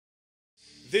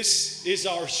This is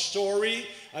our story.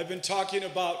 I've been talking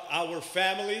about our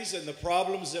families and the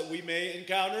problems that we may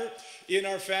encounter in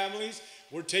our families.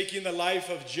 We're taking the life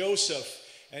of Joseph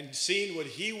and seeing what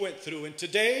he went through. And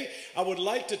today, I would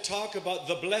like to talk about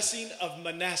the blessing of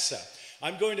Manasseh.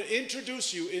 I'm going to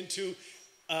introduce you into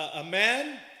a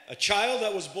man, a child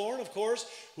that was born, of course,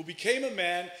 who became a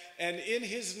man, and in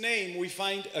his name we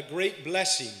find a great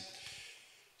blessing.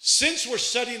 Since we're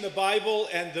studying the Bible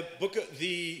and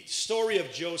the story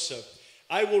of Joseph,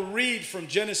 I will read from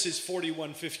Genesis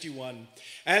 41:51.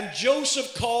 And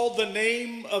Joseph called the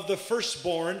name of the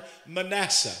firstborn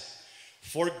Manasseh.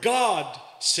 For God,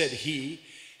 said he,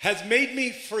 hath made me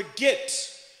forget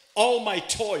all my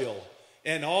toil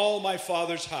and all my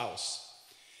father's house.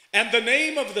 And the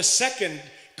name of the second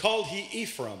called he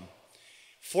Ephraim.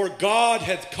 For God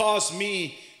hath caused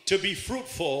me to be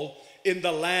fruitful in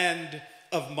the land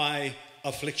of my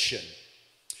affliction.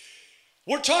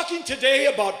 We're talking today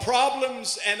about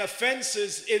problems and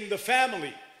offenses in the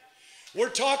family. We're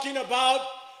talking about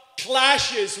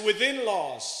clashes with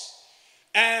in-laws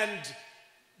and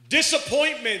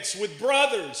disappointments with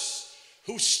brothers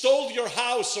who stole your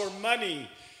house or money,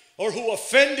 or who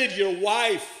offended your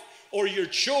wife or your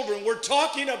children. We're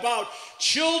talking about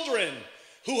children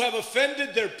who have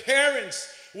offended their parents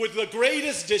with the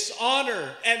greatest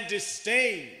dishonor and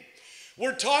disdain.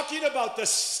 We're talking about the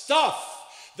stuff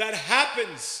that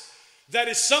happens that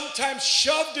is sometimes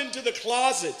shoved into the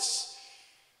closets,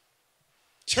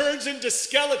 turns into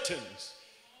skeletons,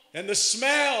 and the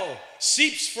smell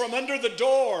seeps from under the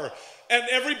door, and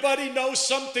everybody knows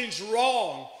something's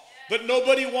wrong, but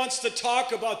nobody wants to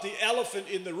talk about the elephant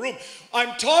in the room.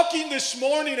 I'm talking this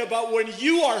morning about when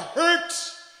you are hurt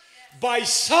by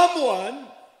someone,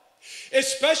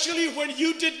 especially when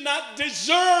you did not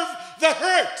deserve the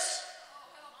hurt.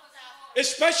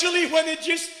 Especially when it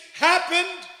just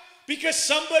happened because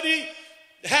somebody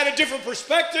had a different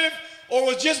perspective or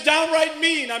was just downright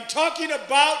mean. I'm talking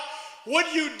about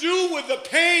what you do with the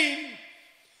pain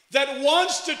that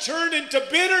wants to turn into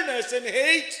bitterness and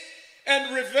hate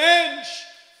and revenge.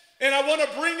 And I want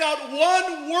to bring out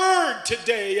one word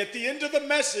today at the end of the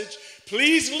message.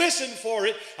 Please listen for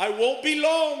it. I won't be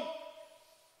long.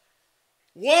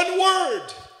 One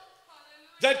word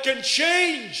that can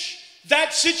change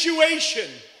that situation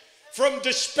from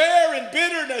despair and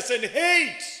bitterness and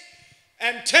hate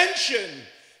and tension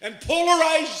and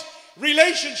polarized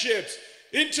relationships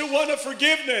into one of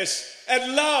forgiveness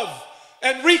and love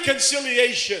and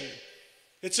reconciliation.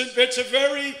 It's a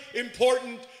very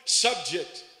important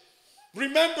subject.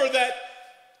 Remember that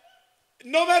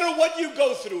no matter what you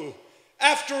go through,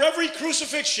 after every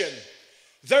crucifixion,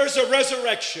 there's a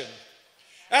resurrection.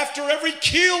 After every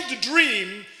killed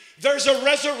dream, there's a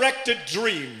resurrected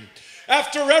dream.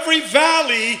 After every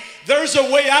valley, there's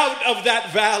a way out of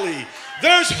that valley.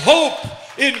 There's hope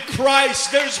in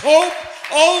Christ. There's hope.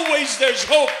 Always there's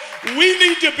hope. We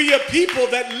need to be a people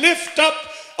that lift up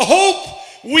hope.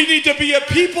 We need to be a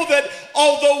people that,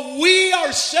 although we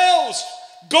ourselves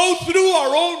go through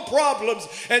our own problems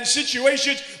and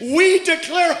situations, we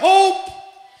declare hope.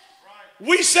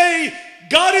 We say,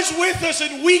 God is with us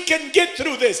and we can get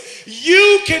through this.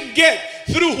 You can get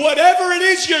through whatever it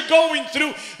is you're going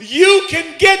through. You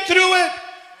can get through it.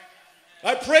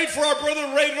 I prayed for our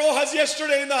brother Ray Rojas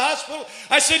yesterday in the hospital.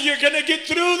 I said, you're going to get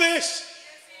through this.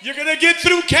 You're going to get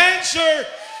through cancer.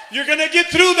 You're going to get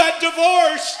through that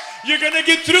divorce. You're going to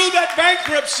get through that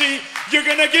bankruptcy. You're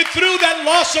going to get through that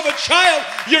loss of a child.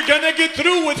 You're going to get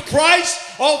through with Christ.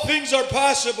 All things are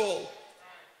possible.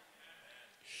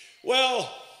 Well,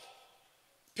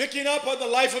 picking up on the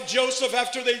life of Joseph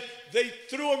after they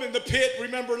threw him in the pit,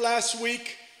 remember last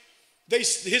week,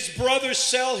 his brothers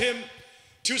sell him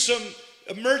to some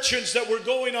merchants that were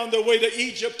going on their way to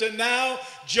Egypt, and now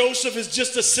Joseph is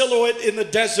just a silhouette in the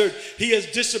desert. He has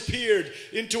disappeared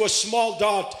into a small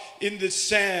dot in the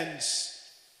sands.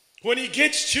 When he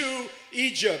gets to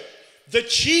Egypt, the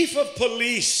chief of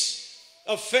police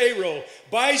of Pharaoh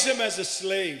buys him as a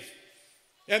slave.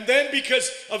 And then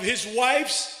because of his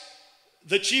wife's,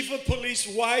 the chief of police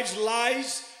wife's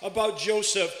lies about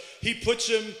Joseph, he puts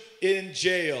him in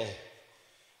jail.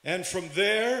 And from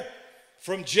there,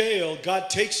 from jail,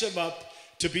 God takes him up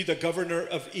to be the governor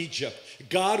of Egypt.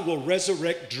 God will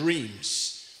resurrect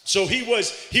dreams. So he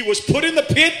was put in the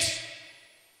pit.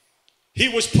 He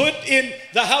was put in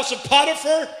the house of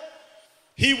Potiphar.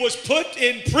 He was put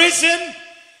in prison.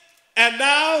 And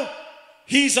now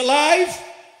he's alive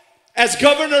as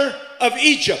governor of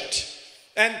Egypt.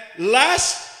 And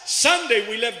last Sunday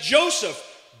we left Joseph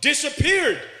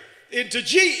disappeared into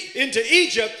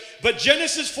Egypt. But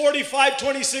Genesis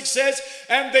 45:26 says,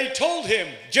 and they told him,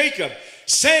 Jacob,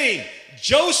 saying,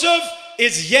 Joseph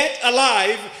is yet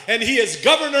alive, and he is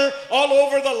governor all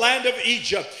over the land of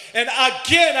Egypt. And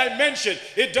again, I mentioned,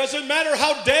 it doesn't matter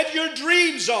how dead your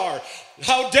dreams are,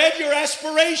 how dead your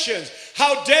aspirations,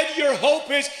 how dead your hope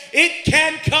is, it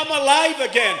can come alive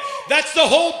again. That's the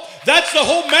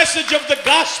whole message of the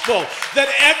gospel, that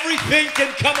everything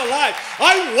can come alive.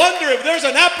 I wonder if there's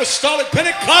an apostolic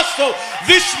Pentecostal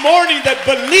this morning that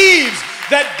believes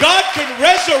that God can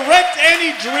resurrect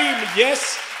any dream.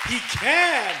 Yes, he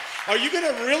can. Are you going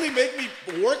to really make me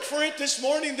work for it this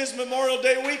morning, this Memorial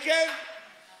Day weekend?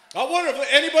 I wonder if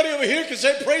anybody over here can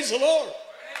say, praise the Lord.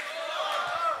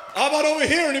 How about over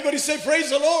here? Anybody say, praise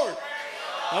the Lord?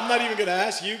 I'm not even going to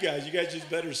ask you guys. You guys just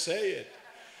better say it.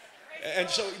 And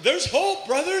so there's hope,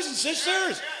 brothers and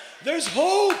sisters. There's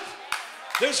hope.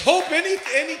 There's hope.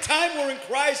 Any time we're in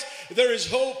Christ, there is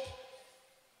hope.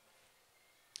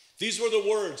 These were the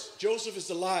words, Joseph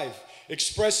is alive,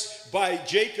 expressed by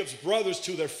Jacob's brothers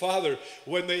to their father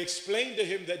when they explained to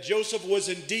him that Joseph was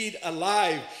indeed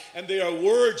alive. And they are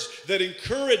words that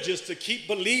encourage us to keep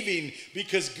believing,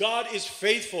 because God is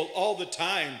faithful all the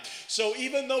time. So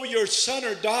even though your son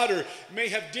or daughter may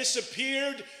have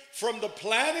disappeared from the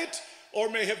planet or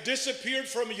may have disappeared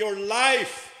from your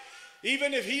life,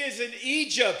 even if he is in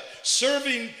Egypt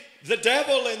serving the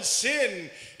devil and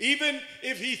sin, even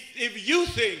if you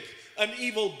think an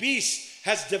evil beast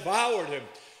has devoured him,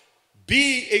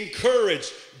 be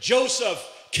encouraged. Joseph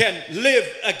can live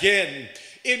again.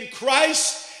 In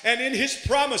Christ and in his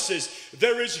promises,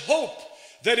 there is hope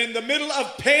that in the middle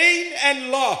of pain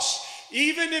and loss,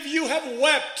 even if you have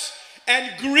wept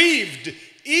and grieved,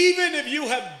 even if you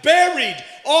have buried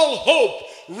all hope,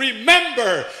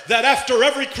 remember that after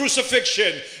every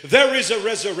crucifixion, there is a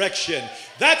resurrection.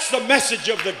 That's the message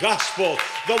of the gospel.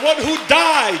 The one who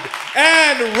died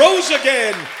and rose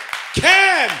again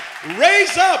can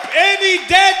raise up any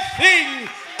dead thing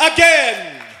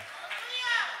again.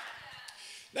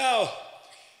 Now,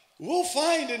 we'll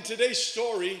find in today's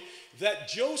story that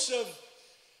Joseph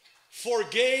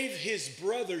forgave his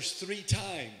brothers 3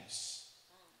 times.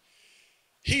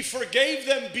 He forgave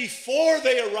them before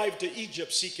they arrived to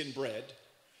Egypt seeking bread.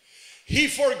 He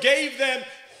forgave them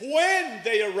when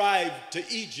they arrived to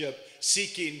Egypt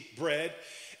seeking bread.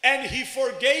 And he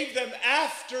forgave them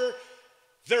after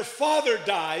their father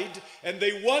died, and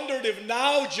they wondered if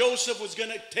now Joseph was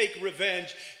going to take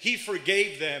revenge. He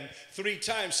forgave them 3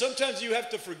 times. Sometimes you have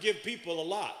to forgive people a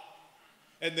lot,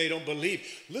 and they don't believe.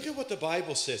 Look at what the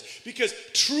Bible says. Because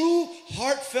true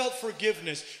heartfelt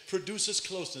forgiveness produces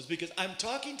closeness. Because I'm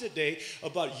talking today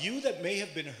about you that may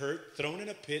have been hurt, thrown in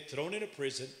a pit, thrown in a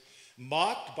prison,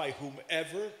 mocked by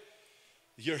whomever.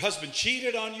 Your husband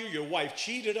cheated on you, your wife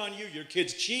cheated on you, your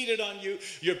kids cheated on you,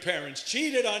 your parents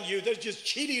cheated on you. They're just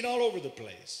cheating all over the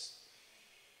place.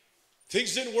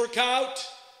 Things didn't work out,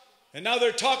 and now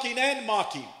they're talking and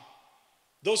mocking.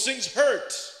 Those things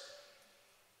hurt.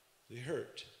 They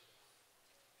hurt.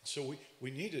 So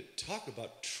we need to talk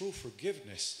about true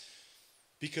forgiveness,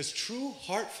 because true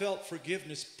heartfelt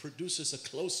forgiveness produces a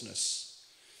closeness.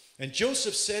 And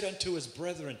Joseph said unto his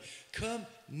brethren, come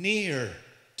near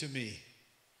to me,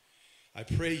 I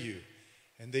pray you.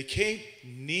 And they came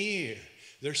near.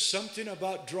 There's something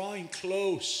about drawing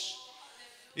close.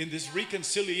 In this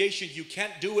reconciliation, you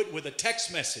can't do it with a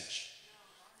text message.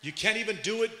 You can't even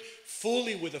do it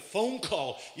fully with a phone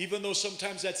call, even though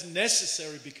sometimes that's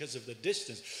necessary because of the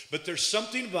distance. But there's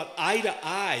something about eye to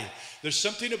eye. There's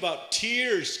something about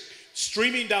tears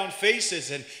streaming down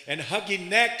faces and hugging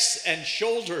necks and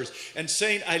shoulders and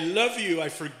saying, I love you, I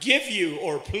forgive you,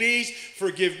 or please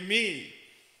forgive me.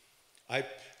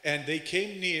 And they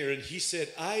came near, and he said,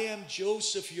 I am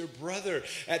Joseph, your brother.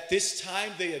 At this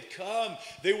time they had come.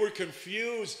 They were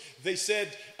confused. They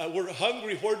said, we're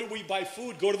hungry. Where do we buy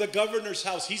food? Go to the governor's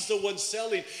house. He's the one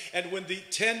selling. And when the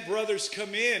 10 brothers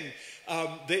come in,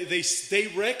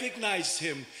 they recognized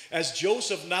him as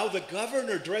Joseph, now the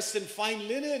governor, dressed in fine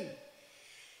linen.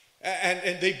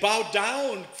 And they bowed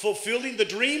down, fulfilling the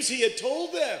dreams he had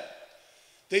told them.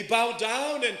 They bowed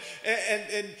down,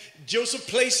 and Joseph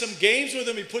plays some games with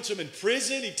them. He puts them in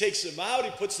prison. He takes them out.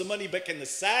 He puts the money back in the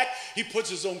sack. He puts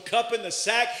his own cup in the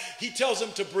sack. He tells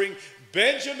them to bring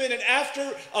Benjamin. And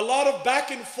after a lot of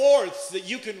back and forths that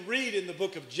you can read in the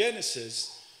book of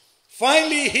Genesis,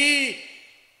 finally he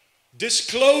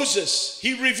discloses,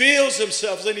 he reveals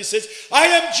himself, and he says, I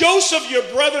am Joseph, your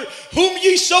brother, whom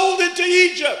ye sold into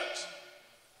Egypt.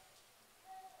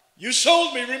 You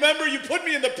sold me. Remember, you put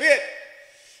me in the pit.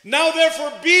 Now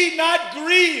therefore be not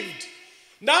grieved.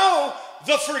 Now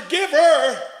the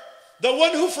forgiver, the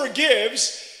one who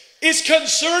forgives, is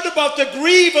concerned about the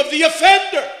grief of the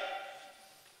offender.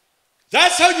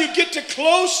 That's how you get to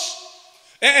close.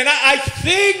 And I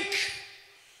think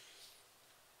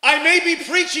I may be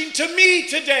preaching to me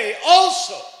today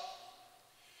also.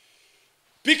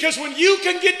 Because when you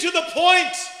can get to the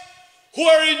point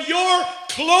where in your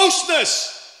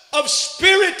closeness of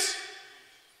spirit,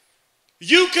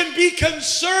 you can be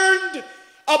concerned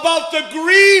about the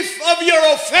grief of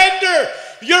your offender,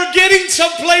 you're getting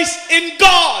someplace in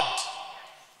God.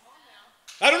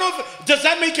 I don't know does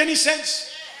that make any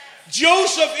sense?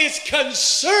 Joseph is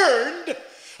concerned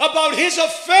about his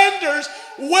offender's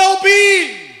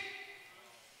well-being.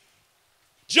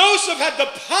 Joseph had the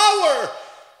power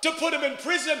to put him in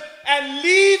prison and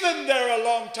leave him there a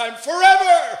long time,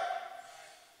 forever.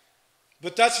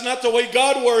 But that's not the way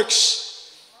God works.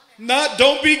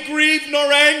 Don't be grieved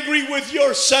nor angry with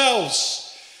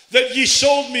yourselves that ye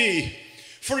sold me.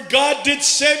 For God did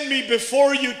send me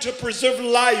before you to preserve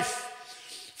life.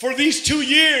 For these 2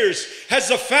 years has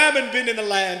the famine been in the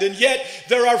land, and yet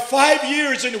there are 5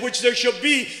 years in which there shall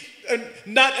be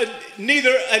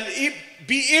neither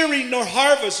be earing nor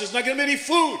harvest. There's not going to be any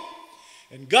food.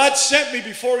 And God sent me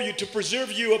before you to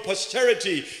preserve you a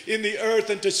posterity in the earth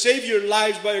and to save your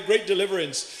lives by a great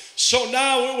deliverance. So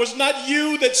now it was not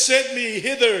you that sent me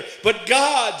hither, but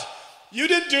God. You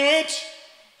didn't do it.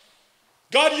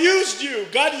 God used you.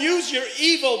 God used your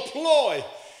evil ploy.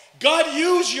 God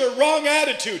used your wrong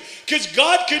attitude. Because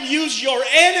God can use your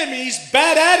enemies'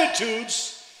 bad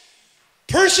attitudes,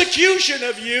 persecution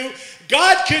of you.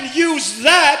 God can use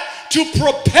that to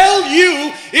propel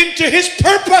you into his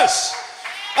purpose.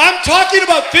 I'm talking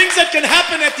about things that can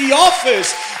happen at the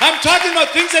office. I'm talking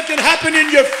about things that can happen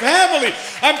in your family.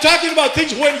 I'm talking about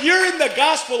things when you're in the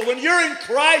gospel, when you're in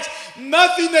Christ.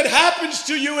 Nothing that happens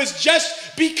to you is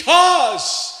just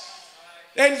because.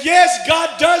 And yes,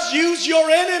 God does use your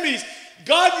enemies.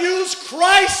 God used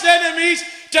Christ's enemies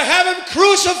to have him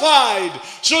crucified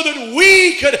so that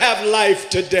we could have life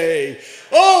today.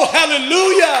 Oh,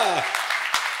 hallelujah.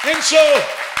 And so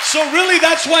really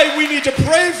that's why we need to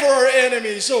pray for our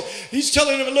enemies. So he's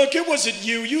telling them, look, it wasn't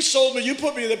you. You sold me. You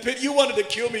put me in the pit. You wanted to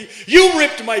kill me. You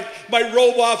ripped my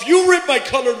robe off. You ripped my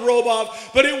colored robe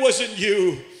off. But it wasn't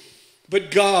you.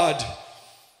 But God.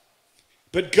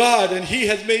 And he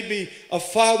has made me a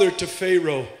father to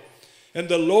Pharaoh and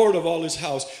the Lord of all his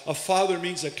house. A father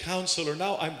means a counselor.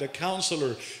 Now I'm the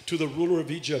counselor to the ruler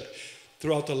of Egypt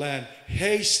throughout the land.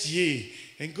 Haste ye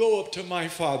and go up to my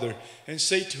father and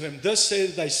say to him, thus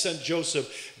saith thy son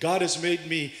Joseph, God has made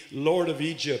me Lord of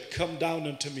Egypt. Come down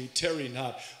unto me, tarry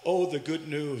not. Oh, the good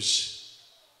news.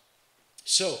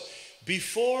 So,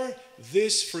 before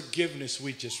this forgiveness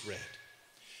we just read,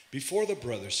 before the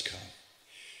brothers come,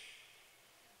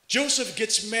 Joseph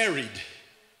gets married.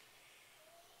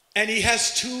 And he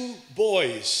has 2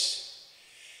 boys.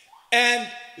 And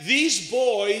these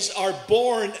boys are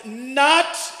born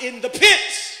not in the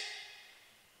pit.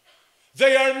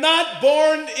 They are not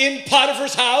born in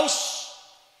Potiphar's house.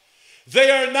 They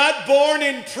are not born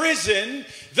in prison.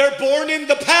 They're born in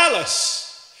the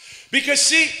palace. Because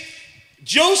see,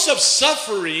 Joseph's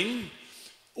suffering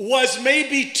was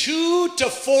maybe 2 to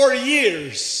 4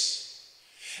 years.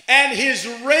 And his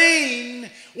reign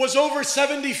was over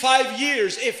 75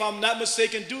 years, if I'm not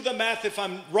mistaken. Do the math. If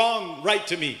I'm wrong, write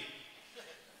to me.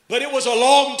 But it was a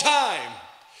long time.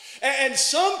 And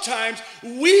sometimes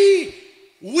we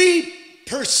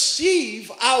perceive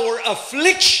our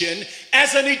affliction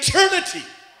as an eternity.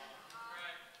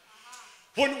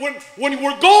 When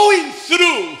we're going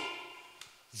through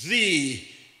the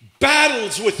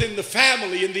battles within the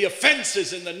family and the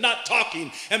offenses and the not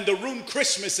talking and the ruined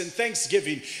Christmas and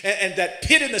Thanksgiving and that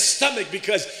pit in the stomach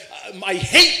because I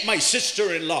hate my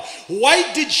sister-in-law.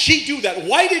 Why did she do that?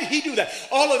 Why did he do that?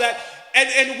 All of that.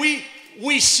 And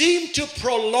we seem to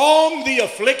prolong the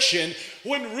affliction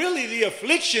when really the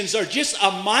afflictions are just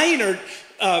a minor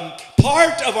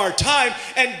part of our time.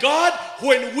 And God,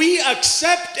 when we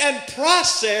accept and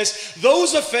process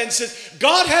those offenses,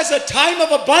 God has a time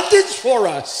of abundance for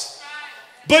us.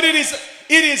 But it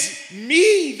is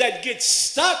me that gets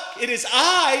stuck. It is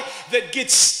I that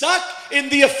gets stuck in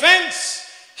the offense.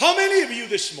 How many of you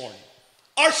this morning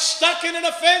are stuck in an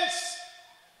offense?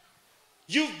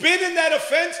 You've been in that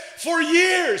offense for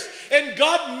years, and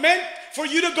God meant for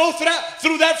you to go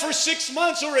through that for 6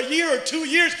 months or a year or 2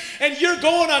 years, and you're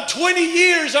going on 20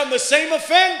 years on the same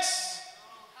offense.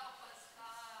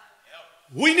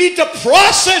 We need to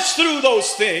process through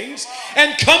those things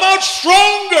and come out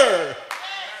stronger.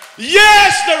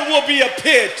 Yes, there will be a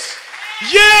pit.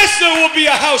 Yes, there will be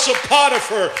a house of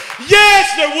Potiphar.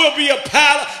 Yes, there will be a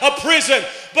prison.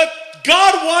 But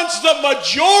God wants the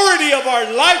majority of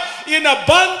our life in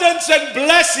abundance and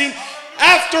blessing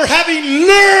after having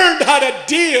learned how to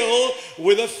deal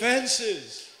with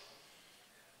offenses.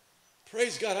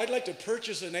 Praise God. I'd like to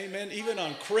purchase an amen even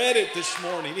on credit this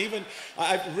morning. Even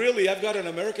I've got an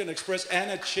American Express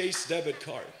and a Chase debit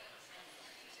card.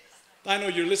 I know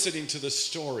you're listening to the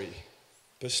story,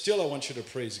 but still I want you to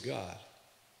praise God.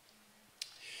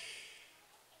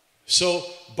 So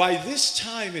by this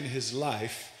time in his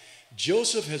life,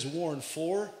 Joseph has worn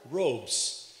 4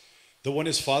 robes. The one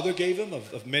his father gave him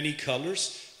of many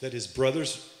colors that his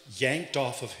brothers yanked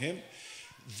off of him.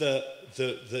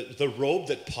 The robe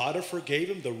that Potiphar gave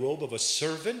him, the robe of a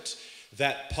servant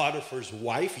that Potiphar's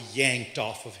wife yanked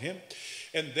off of him.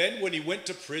 And then when he went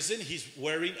to prison, he's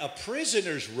wearing a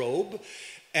prisoner's robe.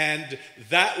 And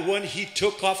that one he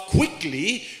took off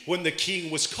quickly when the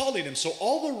king was calling him. So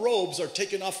all the robes are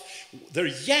taken off. They're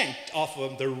yanked off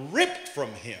of him. They're ripped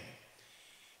from him.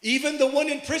 Even the one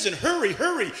in prison. Hurry,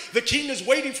 hurry. The king is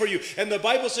waiting for you. And the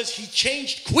Bible says he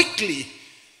changed quickly.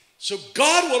 So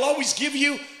God will always give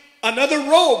you another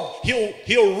robe.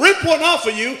 He'll rip one off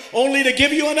of you only to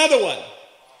give you another one.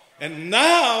 And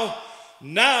now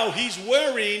he's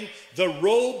wearing the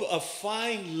robe of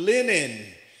fine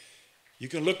linen. You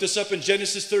can look this up in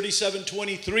Genesis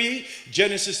 37:23,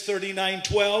 Genesis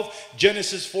 39:12,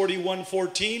 Genesis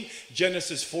 41:14,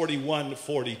 Genesis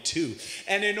 41:42.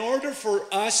 And in order for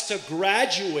us to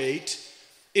graduate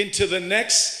into the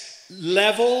next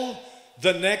level,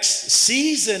 the next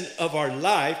season of our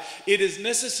life, it is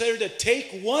necessary to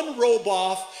take one robe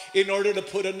off in order to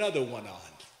put another one on.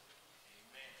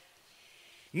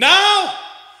 Now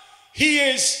he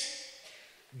is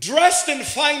dressed in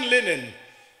fine linen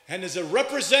and is a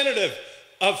representative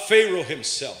of Pharaoh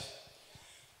himself.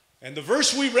 And the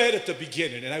verse we read at the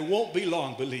beginning, and I won't be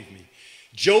long, believe me.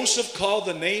 Joseph called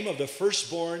the name of the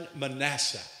firstborn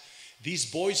Manasseh.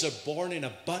 These boys are born in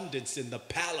abundance in the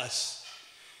palace.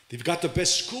 They've got the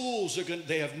best schools,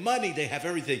 they have money, they have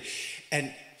everything.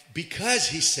 And because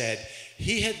he said,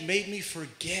 he had made me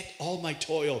forget all my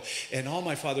toil and all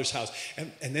my father's house.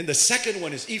 And then the second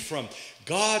one is Ephraim.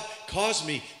 God caused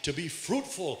me to be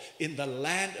fruitful in the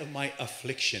land of my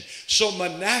affliction. So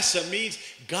Manasseh means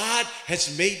God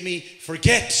has made me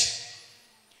forget.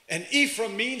 And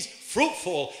Ephraim means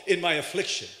fruitful in my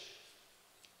affliction.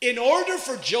 In order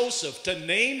for Joseph to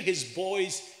name his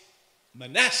boys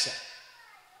Manasseh,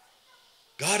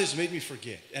 God has made me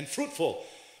forget. And fruitful,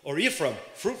 or Ephraim,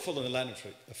 fruitful in the land of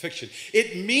affliction.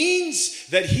 It means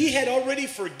that he had already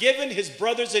forgiven his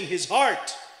brothers in his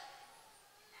heart.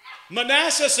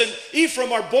 Manasseh and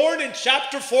Ephraim are born in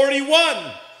chapter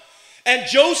 41. And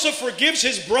Joseph forgives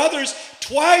his brothers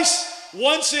twice.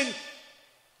 Once in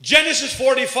Genesis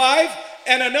 45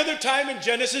 and another time in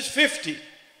Genesis 50.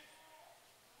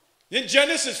 In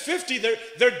Genesis 50,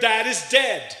 their dad is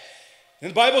dead.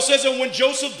 And the Bible says that when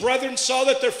Joseph's brethren saw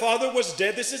that their father was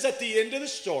dead, this is at the end of the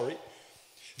story,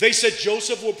 they said,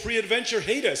 Joseph will peradventure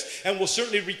hate us and will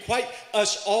certainly requite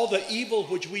us all the evil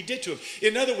which we did to him.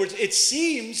 In other words, it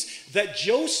seems that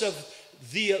Joseph,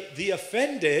 the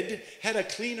offended, had a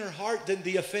cleaner heart than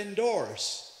the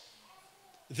offendors.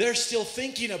 They're still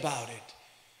thinking about it.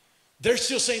 They're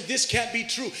still saying this can't be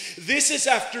true. This is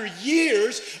after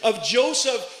years of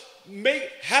Joseph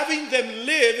having them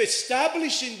live,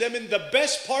 establishing them in the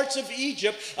best parts of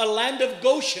Egypt, a land of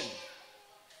Goshen.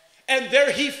 And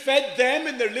there he fed them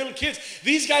and their little kids.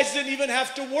 These guys didn't even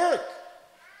have to work.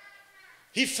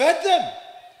 He fed them.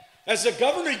 As a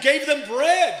governor, he gave them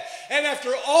bread. And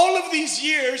after all of these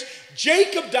years,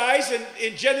 Jacob dies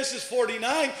in Genesis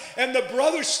 49, and the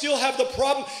brothers still have the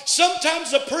problem.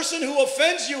 Sometimes the person who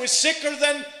offends you is sicker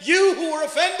than you who were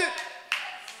offended.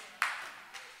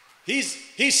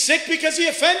 He's sick because he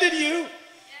offended you.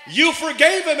 You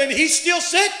forgave him and he's still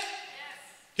sick.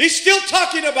 He's still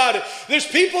talking about it. There's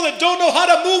people that don't know how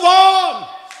to move on.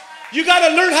 You got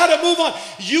to learn how to move on.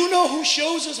 You know who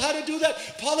shows us how to do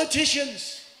that?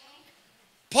 Politicians.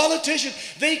 Politicians.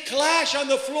 They clash on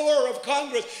the floor of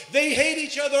Congress. They hate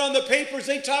each other on the papers.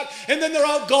 They talk and then they're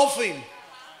out golfing.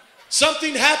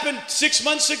 Something happened 6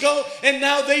 months ago and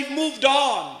now they've moved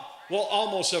on. Well,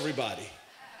 almost everybody.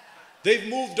 They've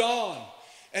moved on.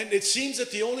 And it seems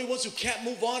that the only ones who can't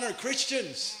move on are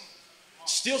Christians.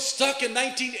 Still stuck in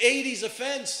 1980s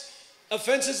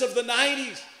offenses of the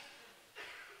 90s.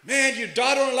 Man, your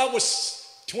daughter-in-law was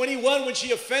 21 when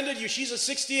she offended you. She's a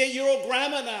 68-year-old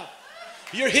grandma now.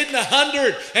 You're hitting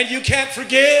 100 and you can't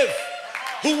forgive.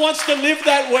 Who wants to live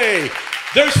that way?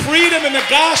 There's freedom in the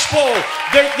gospel.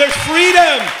 There's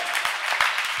freedom.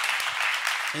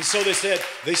 And so they said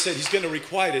he's going to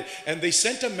requite it. And they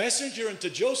sent a messenger unto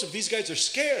Joseph. These guys are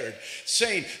scared,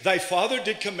 saying, thy father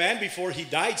did command before he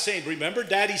died, saying, remember,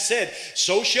 Daddy said,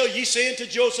 so shall ye say unto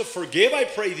Joseph, forgive, I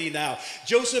pray thee now.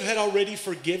 Joseph had already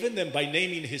forgiven them by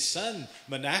naming his son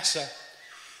Manasseh.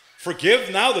 Forgive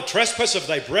now the trespass of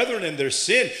thy brethren and their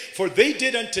sin, for they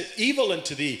did evil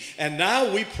unto thee. And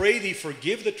now we pray thee,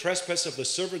 forgive the trespass of the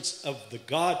servants of the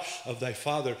God of thy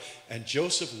father. And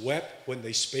Joseph wept when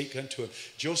they spake unto him.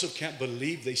 Joseph can't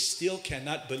believe, they still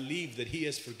cannot believe that he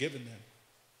has forgiven them.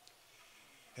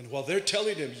 And while they're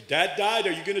telling him, Dad died,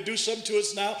 are you going to do something to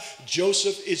us now?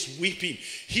 Joseph is weeping.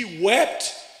 He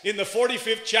wept. In the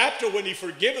 45th chapter, when he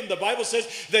forgave them, the Bible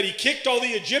says that he kicked all the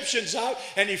Egyptians out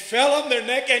and he fell on their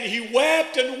neck and he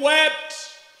wept and wept.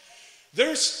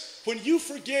 When you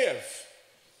forgive,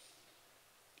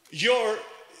 your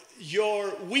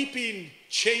weeping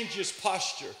changes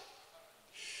posture.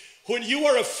 When you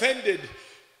are offended,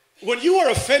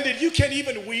 you can't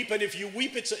even weep, and if you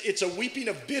weep, it's a weeping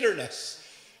of bitterness.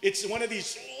 It's one of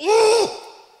these,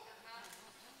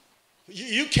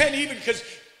 you can't even, because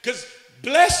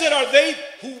blessed are they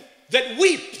that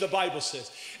weep, the Bible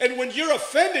says. And when you're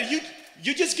offended,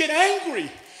 you just get angry.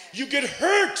 You get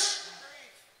hurt.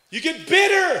 You get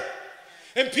bitter.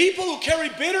 And people who carry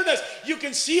bitterness, you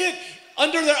can see it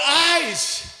under their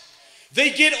eyes.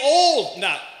 They get old.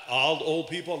 Not all old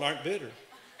people aren't bitter.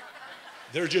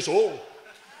 They're just old.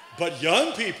 But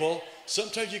young people,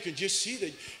 sometimes you can just see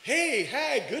that,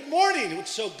 hey, good morning.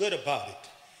 What's so good about it?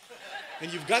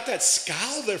 And you've got that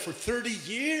scowl there for 30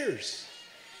 years.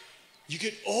 You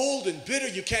get old and bitter.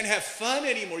 You can't have fun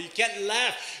anymore. You can't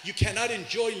laugh. You cannot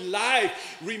enjoy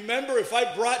life. Remember, if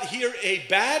I brought here a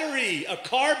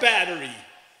car battery,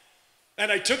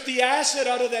 and I took the acid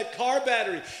out of that car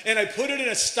battery, and I put it in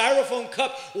a styrofoam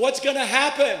cup, what's going to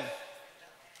happen?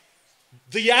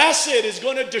 The acid is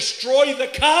going to destroy the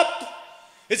cup.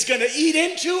 It's going to eat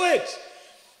into it.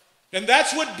 And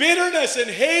that's what bitterness and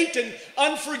hate and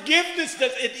unforgiveness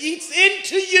does. It eats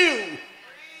into you.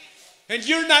 And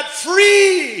you're not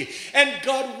free. And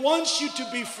God wants you to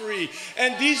be free.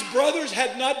 And these brothers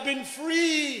had not been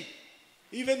free,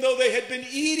 even though they had been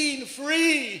eating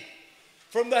free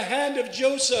from the hand of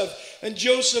Joseph. And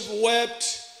Joseph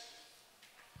wept.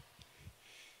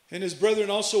 And his brethren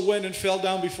also went and fell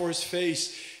down before his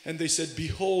face. And they said,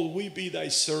 behold, we be thy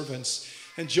servants.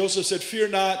 And Joseph said, fear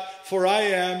not, for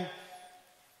am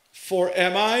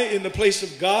I in the place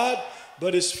of God?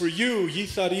 But as for you, ye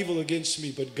thought evil against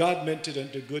me, but God meant it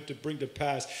unto good to bring to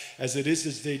pass, as it is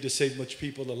this day, to save much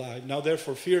people alive. Now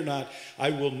therefore fear not, I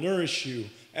will nourish you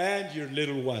and your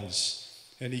little ones.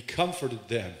 And he comforted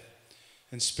them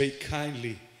and spake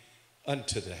kindly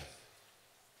unto them.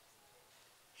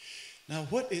 Now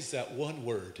what is that one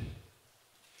word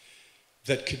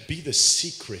that could be the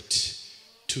secret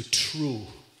to true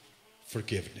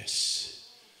forgiveness?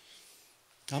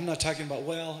 I'm not talking about,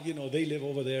 well, they live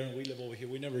over there and we live over here.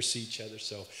 We never see each other,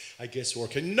 so I guess we're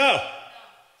okay. No. Hallelujah.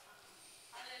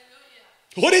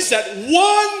 What is that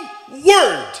one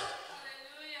word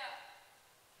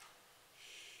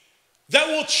that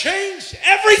will change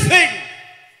everything?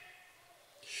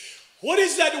 What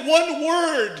is that one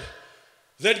word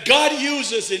that God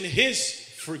uses in his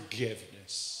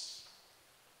forgiveness?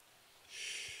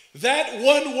 That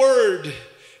one word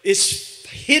is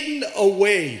hidden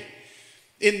away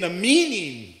in the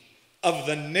meaning of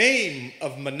the name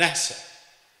of Manasseh.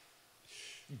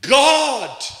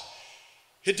 God.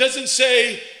 It doesn't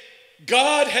say,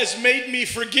 God has made me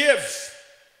forgive.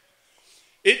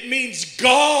 It means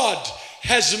God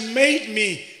has made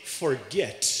me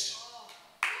forget.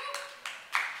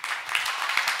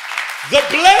 The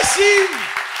blessing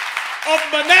of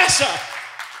Manasseh.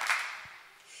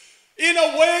 In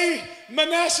a way,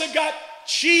 Manasseh got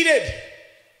cheated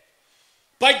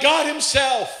by God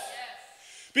himself,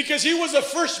 because he was a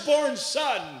firstborn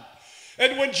son.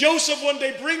 And when Joseph one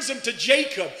day brings him to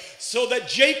Jacob, so that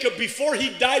Jacob, before he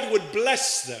died, would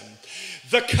bless them,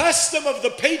 the custom of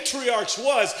the patriarchs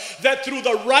was that through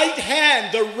the right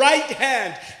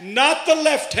hand, not the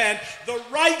left hand, the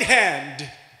right hand,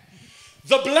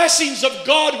 the blessings of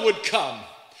God would come.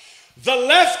 The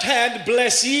left hand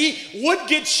blessee would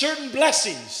get certain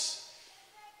blessings.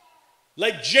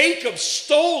 Like Jacob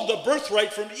stole the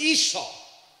birthright from Esau.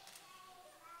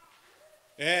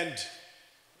 And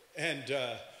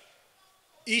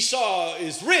Esau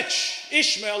is rich.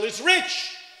 Ishmael is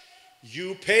rich.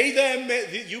 You paid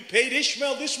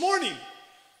Ishmael this morning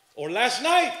or last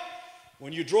night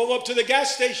when you drove up to the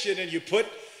gas station and you put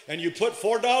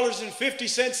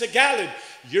 $4.50 a gallon.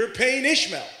 You're paying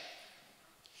Ishmael.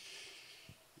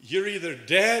 You're either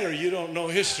dead or you don't know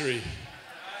history.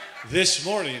 This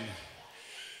morning,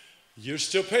 you're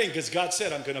still paying because God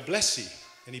said, I'm going to bless you.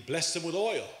 And he blessed them with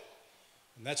oil.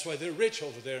 And that's why they're rich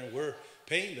over there and we're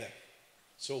paying them.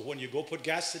 So when you go put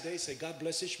gas today, say, God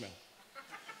bless Ishmael.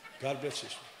 God bless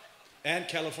Ishmael. And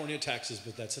California taxes,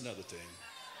 but that's another thing.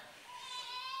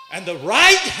 And the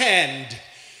right hand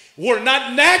were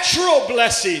not natural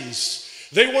blessings.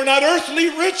 They were not earthly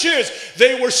riches.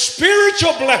 They were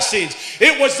spiritual blessings.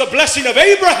 It was the blessing of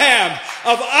Abraham,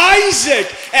 of Isaac,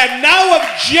 and now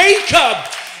of Jacob.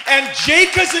 And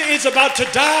Jacob is about to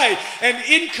die. And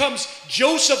in comes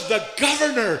Joseph, the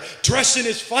governor, dressed in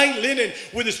his fine linen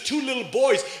with his two little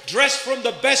boys, dressed from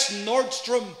the best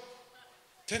Nordstrom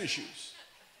tennis shoes.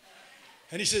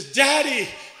 And he says, Daddy,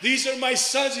 these are my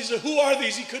sons. He said, who are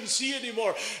these? He couldn't see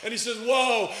anymore. And he says,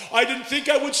 whoa, I didn't think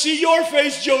I would see your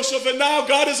face, Joseph. And now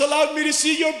God has allowed me to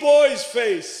see your boy's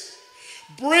face.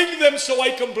 Bring them so I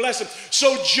can bless them.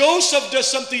 So Joseph does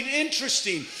something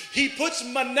interesting. He puts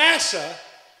Manasseh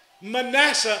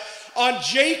on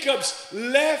Jacob's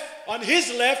left, on his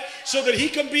left, so that he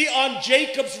can be on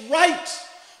Jacob's right.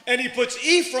 And he puts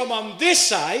Ephraim on this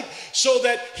side so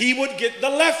that he would get the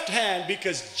left hand,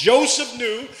 because Joseph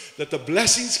knew that the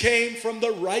blessings came from the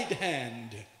right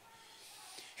hand.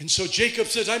 And so Jacob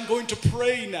says, I'm going to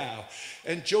pray now.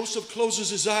 And Joseph closes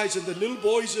his eyes, and the little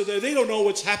boys are there. They don't know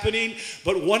what's happening,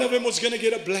 but one of them was going to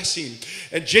get a blessing.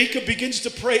 And Jacob begins to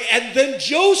pray. And then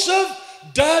Joseph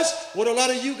does what a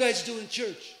lot of you guys do in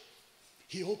church.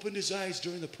 He opened his eyes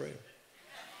during the prayer.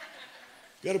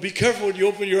 You got to be careful when you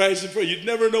open your eyes and pray. You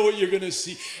never know what you're going to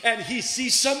see. And he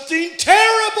sees something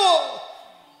terrible.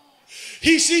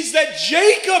 He sees that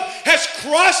Jacob has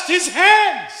crossed his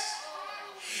hands.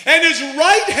 And his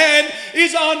right hand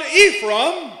is on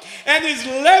Ephraim. And his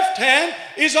left hand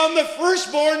is on the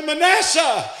firstborn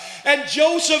Manasseh. And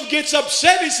Joseph gets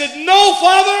upset. He said, no,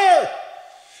 Father.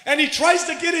 And he tries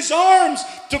to get his arms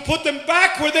to put them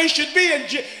back where they should be.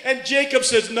 And Jacob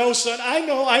says, no, son, I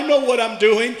know what I'm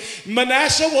doing.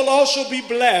 Manasseh will also be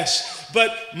blessed.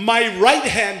 But my right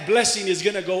hand blessing is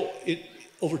going to go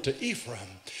over to Ephraim.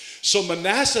 So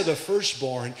Manasseh, the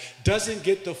firstborn, doesn't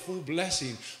get the full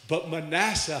blessing. But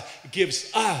Manasseh gives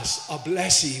us a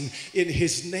blessing in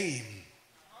his name.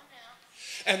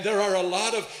 And there are a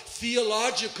lot of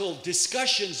theological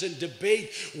discussions and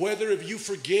debate whether if you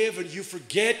forgive and you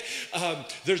forget.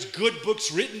 There's good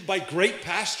books written by great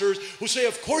pastors who say,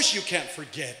 of course you can't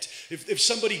forget. If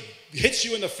somebody hits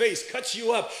you in the face, cuts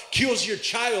you up, kills your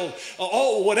child,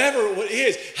 whatever it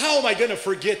is, how am I going to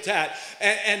forget that?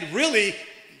 And really,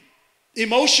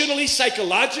 emotionally,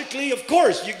 psychologically, of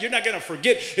course, you're not going to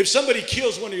forget if somebody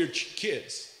kills one of your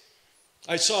kids.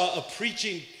 I saw a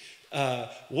preaching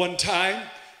one time,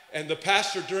 and the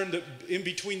pastor in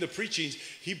between the preachings,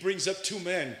 he brings up two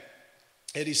men,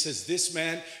 and he says, this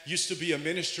man used to be a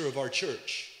minister of our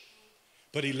church,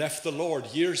 but he left the Lord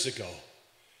years ago,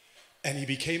 and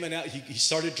he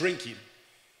started drinking,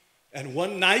 and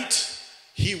one night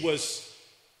he was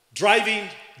driving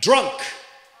drunk,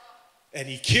 and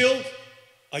he killed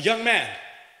a young man.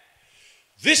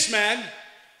 This man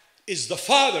is the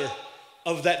father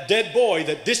of that dead boy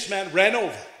that this man ran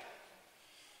over.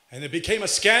 And it became a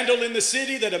scandal in the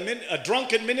city that a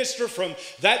drunken minister from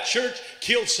that church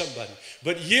killed somebody.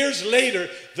 But years later,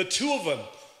 the two of them,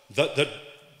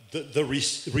 the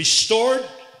restored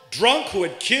drunk who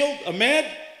had killed a man,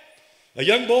 a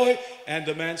young boy, and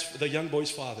the young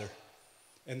boy's father,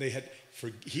 and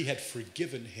he had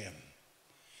forgiven him.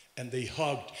 And they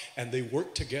hugged and they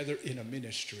worked together in a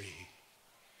ministry.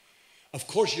 Of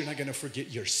course, you're not going to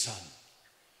forget your son.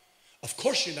 Of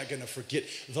course, you're not going to forget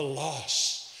the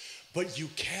loss. But you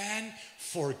can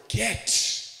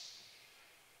forget.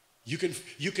 You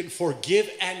can forgive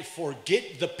and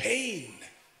forget the pain,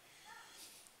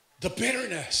 the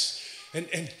bitterness.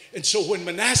 And so when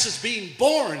Manasseh's being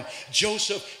born,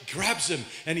 Joseph grabs him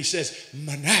and he says,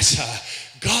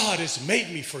 Manasseh, God has made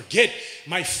me forget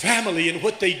my family and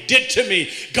what they did to me.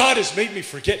 God has made me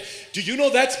forget. Do you know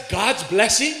that's God's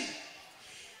blessing?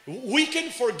 We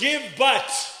can forgive,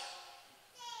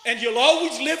 and you'll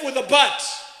always live with a but.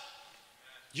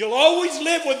 You'll always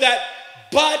live with that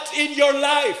but in your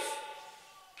life.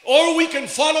 Or we can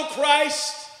follow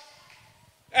Christ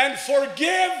and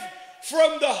forgive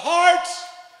from the heart.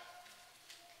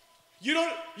 You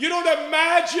don't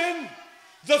imagine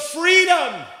the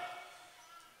freedom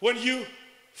when you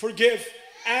forgive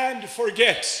and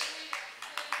forget.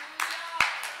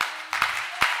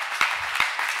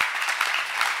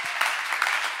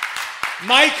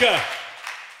 Micah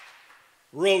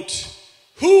wrote,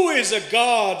 who is a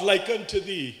God like unto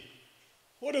thee?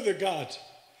 What other God?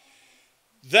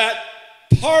 That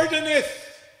pardoneth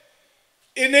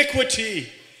iniquity,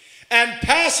 and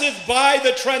passeth by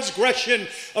the transgression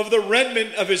of the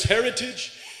remnant of his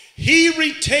heritage. He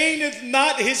retaineth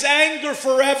not his anger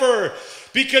forever,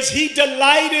 because he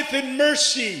delighteth in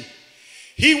mercy.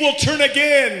 He will turn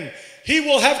again. He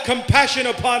will have compassion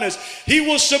upon us. He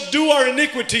will subdue our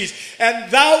iniquities,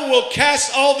 and thou wilt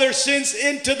cast all their sins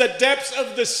into the depths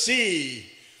of the sea.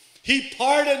 He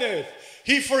pardoneth.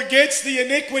 He forgets the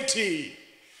iniquity.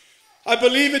 I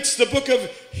believe it's the book of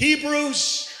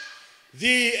Hebrews,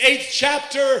 the 8th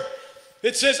chapter.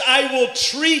 It says, I will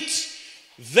treat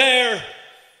them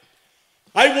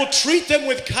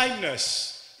with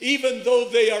kindness, even though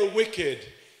they are wicked.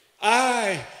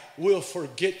 I will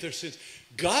forget their sins.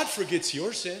 God forgets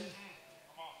your sin.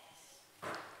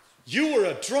 You were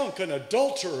a drunk, an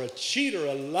adulterer, a cheater,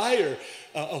 a liar,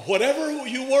 whatever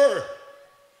you were.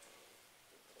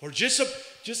 Or just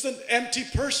an empty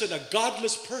person, a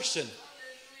godless person.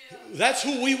 That's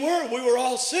who we were. We were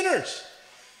all sinners.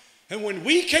 And when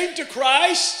we came to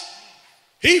Christ,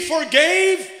 he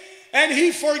forgave and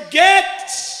he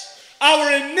forgets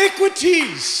our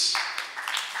iniquities.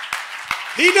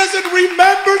 He doesn't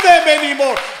remember them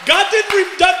anymore. God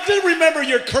didn't remember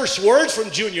your curse words from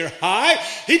junior high.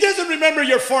 He doesn't remember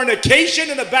your fornication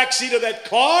in the backseat of that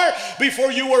car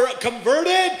before you were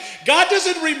converted. God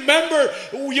doesn't remember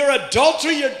your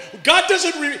adultery.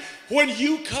 When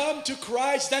you come to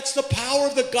Christ, that's the power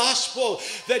of the gospel,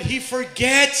 that he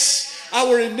forgets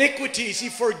our iniquities. He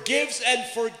forgives and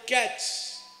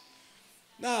forgets.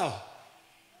 Now,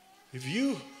 if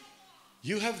you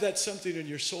have that something in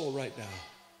your soul right now.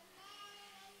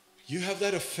 You have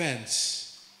that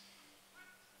offense.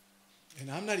 And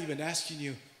I'm not even asking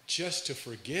you just to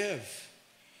forgive.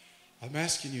 I'm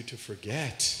asking you to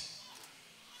forget.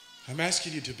 I'm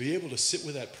asking you to be able to sit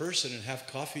with that person and have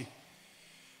coffee.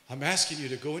 I'm asking you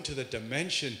to go into the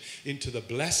dimension, into the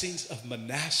blessings of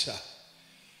Manasseh,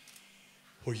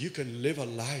 where you can live a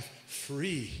life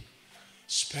free,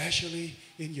 especially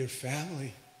in your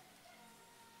family.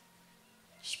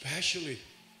 Especially,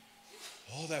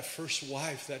 that first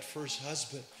wife, that first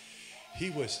husband, he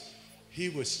was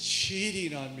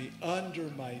cheating on me under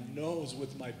my nose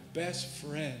with my best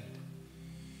friend.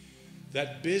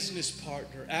 That business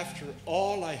partner, after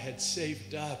all I had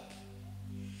saved up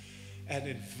and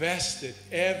invested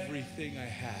everything I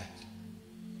had,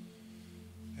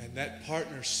 and that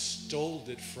partner stole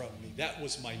it from me. That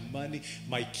was my money,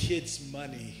 my kids'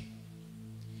 money.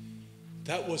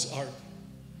 That was ours.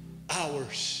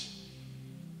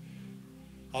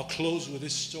 I'll close with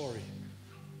this story.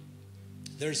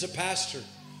 There's a pastor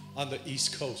on the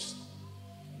East Coast.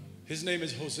 His name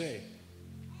is Jose.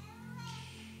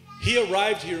 He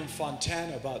arrived here in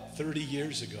Fontana about 30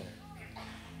 years ago.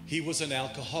 He was an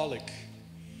alcoholic.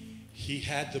 He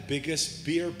had the biggest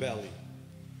beer belly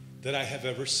that I have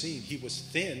ever seen. He was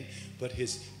thin, but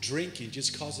his drinking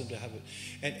just caused him to have it.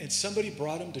 And somebody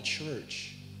brought him to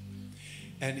church.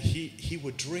 And he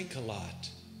would drink a lot.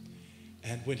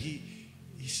 And when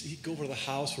he'd go over to the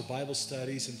house for Bible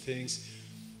studies and things.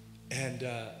 And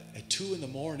at 2 in the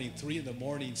morning, 3 in the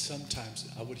morning, sometimes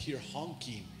I would hear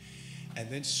honking and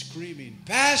then screaming,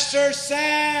 Pastor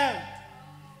Sam!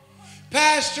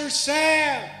 Pastor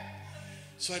Sam!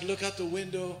 So I'd look out the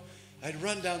window, I'd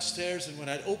run downstairs, and when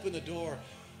I'd open the door,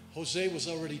 Jose was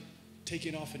already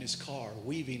taking off in his car,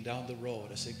 weaving down the road.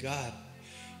 I said, God,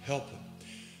 help him.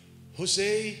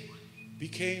 Jose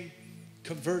became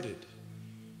converted.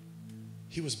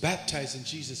 He was baptized in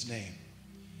Jesus' name.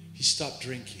 He stopped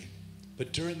drinking.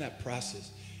 But during that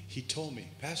process, he told me,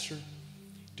 Pastor,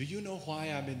 do you know why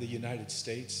I'm in the United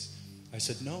States? I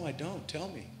said, no, I don't. Tell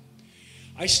me.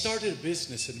 I started a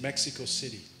business in Mexico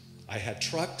City. I had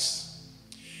trucks.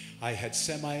 I had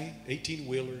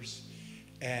semi-18-wheelers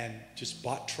and just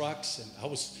bought trucks. And I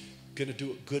was going to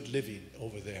do a good living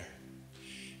over there.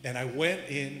 And I went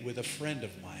in with a friend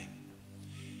of mine.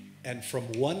 And from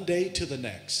one day to the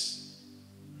next,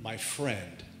 my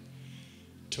friend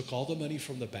took all the money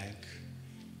from the bank,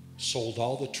 sold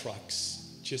all the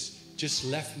trucks, just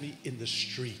left me in the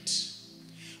streets.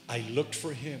 I looked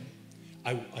for him.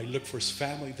 I looked for his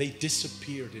family. They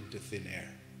disappeared into thin air.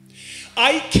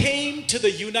 I came to the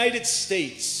United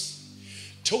States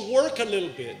to work a little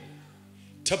bit,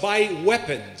 to buy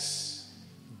weapons,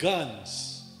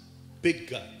 guns, big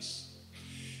guns.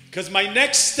 Because my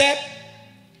next step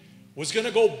was going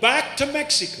to go back to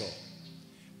Mexico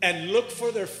and look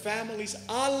for their families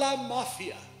a la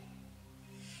mafia.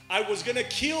 I was going to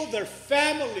kill their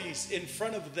families in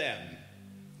front of them.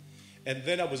 And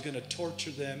then I was going to torture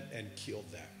them and kill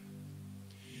them.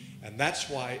 And that's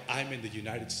why I'm in the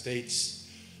United States.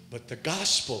 But the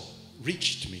gospel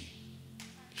reached me.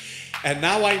 And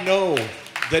now I know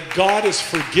that God has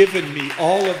forgiven me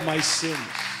all of my sins.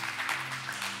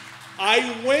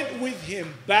 I went with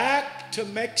him back to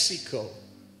Mexico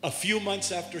a few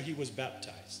months after he was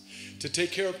baptized to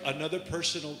take care of another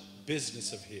personal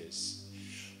business of his.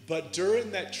 But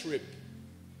during that trip,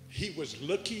 he was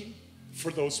looking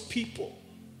for those people,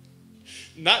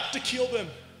 not to kill them,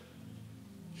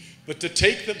 but to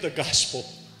take them the gospel.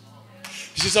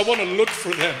 He says, I want to look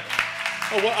for them.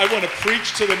 I want to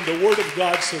preach to them the word of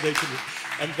God so they can.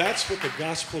 And that's what the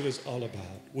gospel is all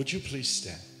about. Would you please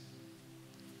stand?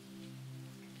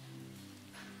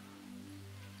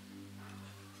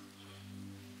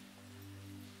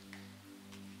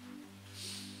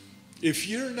 If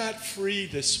you're not free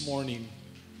this morning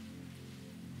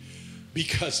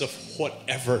because of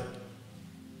whatever,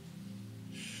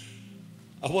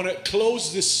 I want to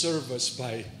close this service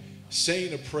by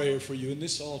saying a prayer for you in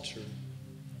this altar.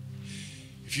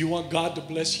 If you want God to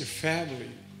bless your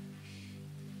family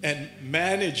and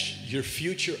manage your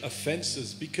future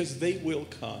offenses, because they will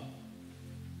come.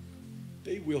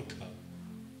 They will come.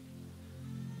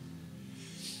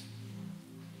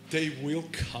 They will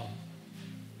come.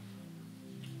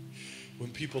 When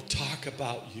people talk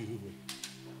about you.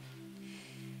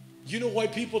 You know why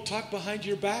people talk behind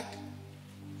your back?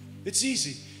 It's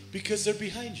easy. Because they're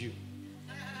behind you.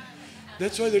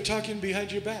 That's why they're talking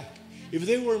behind your back. If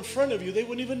they were in front of you, they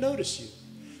wouldn't even notice you.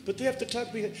 But they have to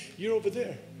talk behind. You're over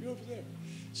there. You're over there.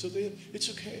 So it's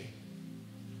okay.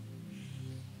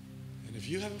 And if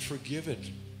you haven't forgiven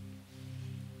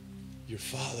your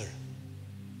father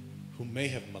who may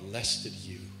have molested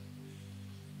you,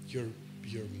 your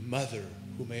mother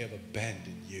who may have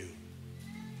abandoned you,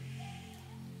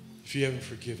 if you haven't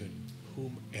forgiven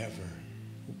whomever,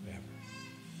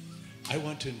 I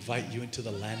want to invite you into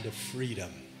the land of freedom,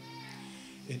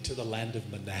 into the land of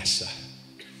Manasseh.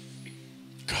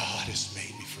 God has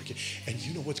made me forgive. And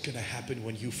you know what's going to happen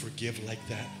when you forgive like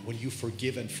that? When you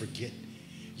forgive and forget,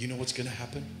 you know what's going to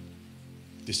happen?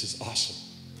 This is awesome.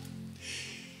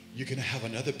 You're going to have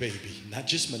another baby, not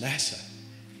just Manasseh.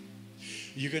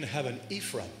 You're going to have an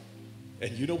Ephraim.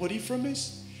 And you know what Ephraim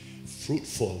is?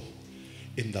 Fruitful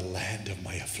in the land of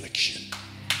my affliction.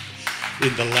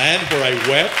 In the land where I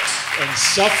wept and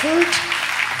suffered,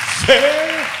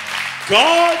 there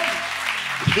God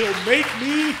will make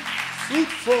me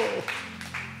fruitful.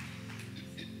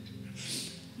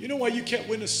 You know why you can't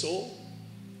win a soul?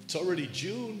 It's already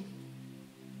June.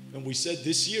 And we said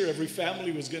this year every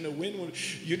family was going to win one.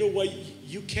 You know why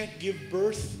you can't give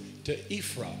birth to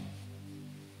Ephraim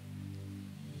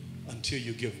until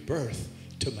you give birth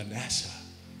to Manasseh.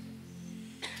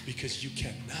 Because you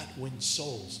cannot win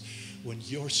souls when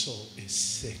your soul is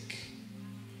sick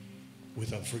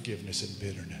with unforgiveness and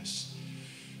bitterness.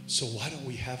 So why don't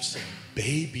we have some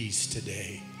babies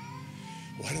today?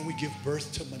 Why don't we give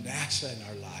birth to Manasseh in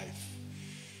our life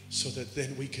so that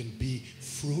then we can be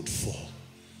fruitful?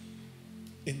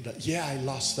 Yeah, I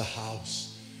lost the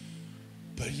house,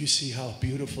 but you see how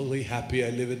beautifully happy I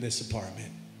live in this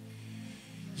apartment.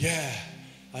 Yeah,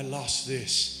 I lost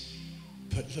this,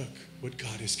 but look what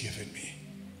God has given me.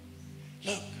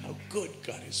 Look how good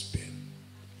God has been.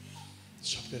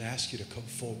 So I'm going to ask you to come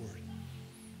forward,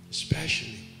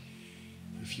 especially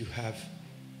if you have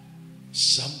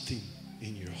something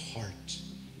in your heart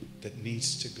that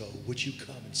needs to go. Would you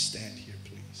come and stand here,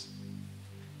 please?